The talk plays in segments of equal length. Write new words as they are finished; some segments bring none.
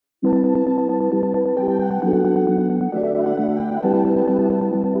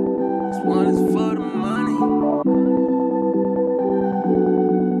Yeah,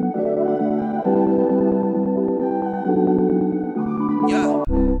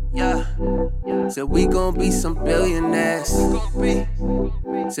 yeah. Said we gon' be some billionaires.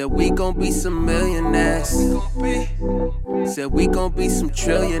 Said we gon' be some millionaires. Said we gon' be some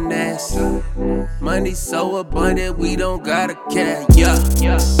trillionaires. Money so abundant, we don't gotta care. Yeah,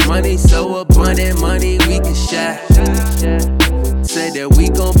 money so abundant, money we can share. Said that we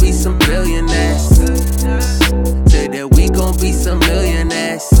gon' be some billionaires. Said that we gon' be some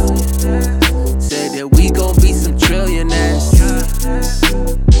millionaires. Said that we gon' be some trillionaires.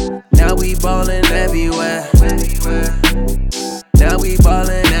 Now we ballin' everywhere. Now we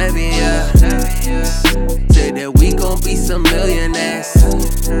ballin' everywhere. Said that we gon' be some millionaires.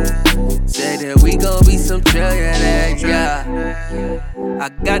 Said that we gon' be some trillionaires, yeah. I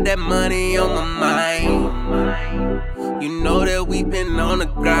got that money on my mind. You know that we been on the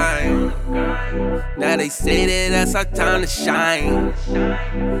grind. Now they say that that's our time to shine.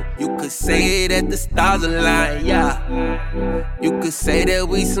 You could say that the stars align, yeah. You could say that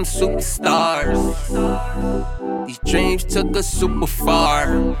we some superstars. These dreams took us super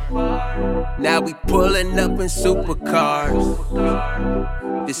far. Now we pulling up in supercars.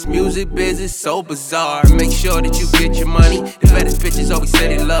 This music biz is so bizarre. Make sure that you get your money. The baddest bitches always say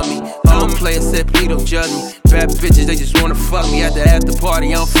they love me. All them players said please don't judge me. Bad bitches, they just wanna fuck me. At the after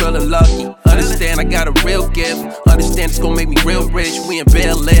party, I'm feeling lucky. Understand I got a real gift. Understand it's gonna make me real rich. We in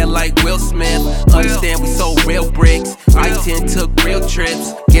Bel Air like Will Smith. Understand we sold real bricks. I-10 took real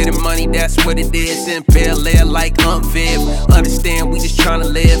trips. Getting money, that's what it is. In Bel Air like Viv. Understand we just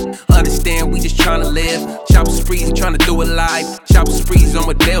tryna live. Understand we just tryna live. Shopping sprees, tryna do it live. Shopping sprees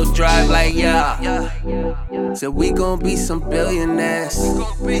on Dale Drive, like yeah. Said we gon' be some billionaires.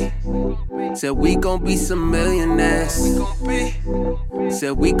 Said we gon' be some millionaires.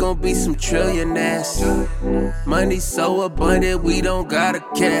 Said we gon' be some trillionaires. Money so abundant, we don't gotta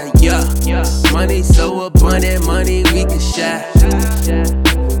care. Yeah, money so abundant, money we can share.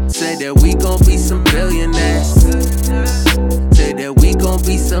 Said that we gon' be some billionaires. Said that we gon'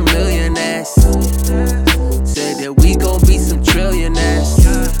 be some millionaires. Said that we gon' be some trillionaires.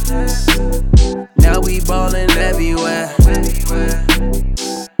 Now we ballin' everywhere.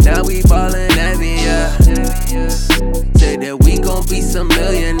 Now we ballin' everywhere. Said that we gon' be some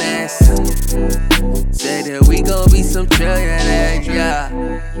millionaires. Said that we gon' be some trillionaires, yeah.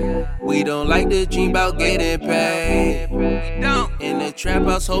 We don't like to dream about getting paid. In the trap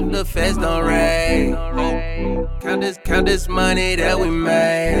house, hope the feds don't raid. Count this money that we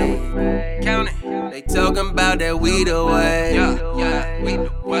made. Count it. They talking about that we the way. We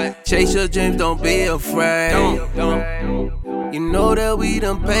the way. Chase your dreams, don't be afraid. You know that we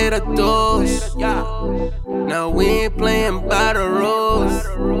done paid our dues. Now we ain't playing by the rules.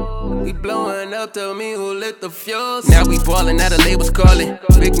 We blowing up, tell me who lit the fuse. Now we ballin', now the labels calling.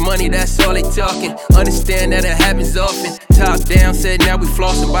 Big money, that's all they talking. Understand that it happens often. Top down, said now we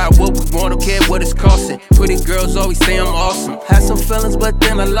flossin'. Buy what we want, don't care what it's costing. Pretty girls always say I'm awesome. Had some feelings, but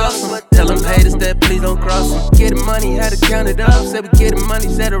then I lost them. Tell them haters that please don't cross them. Getting money, had to count it up. Said we getting money,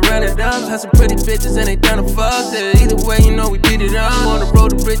 said to run it up. Had some pretty bitches and they done a fuck. Said either way, you know we beat it up. On the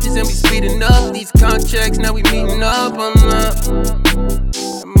road to riches and we speeding up. These contracts, now we meeting up. I'm up.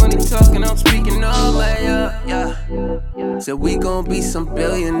 Money talking, I'm speaking up, like yeah. Said we gon' be some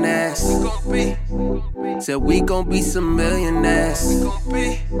billionaires. Said we gon' be some millionaires.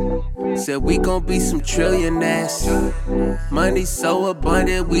 Said we gon' be some trillionaires. Money so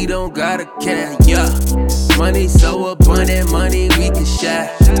abundant, we don't gotta care, yeah. Money so abundant, money we can share.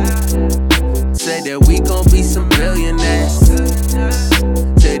 Said that we gon' be some billionaires.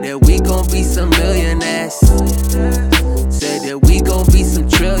 Said that we gon' be some millionaires. Said that we gon' be some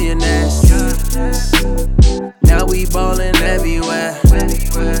trillionaires. Now we ballin' everywhere.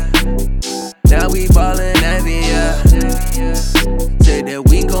 Now we ballin' everywhere. Said that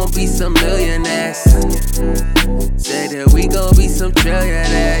we gon' be some millionaires. Said that we gon' be some trillionaires.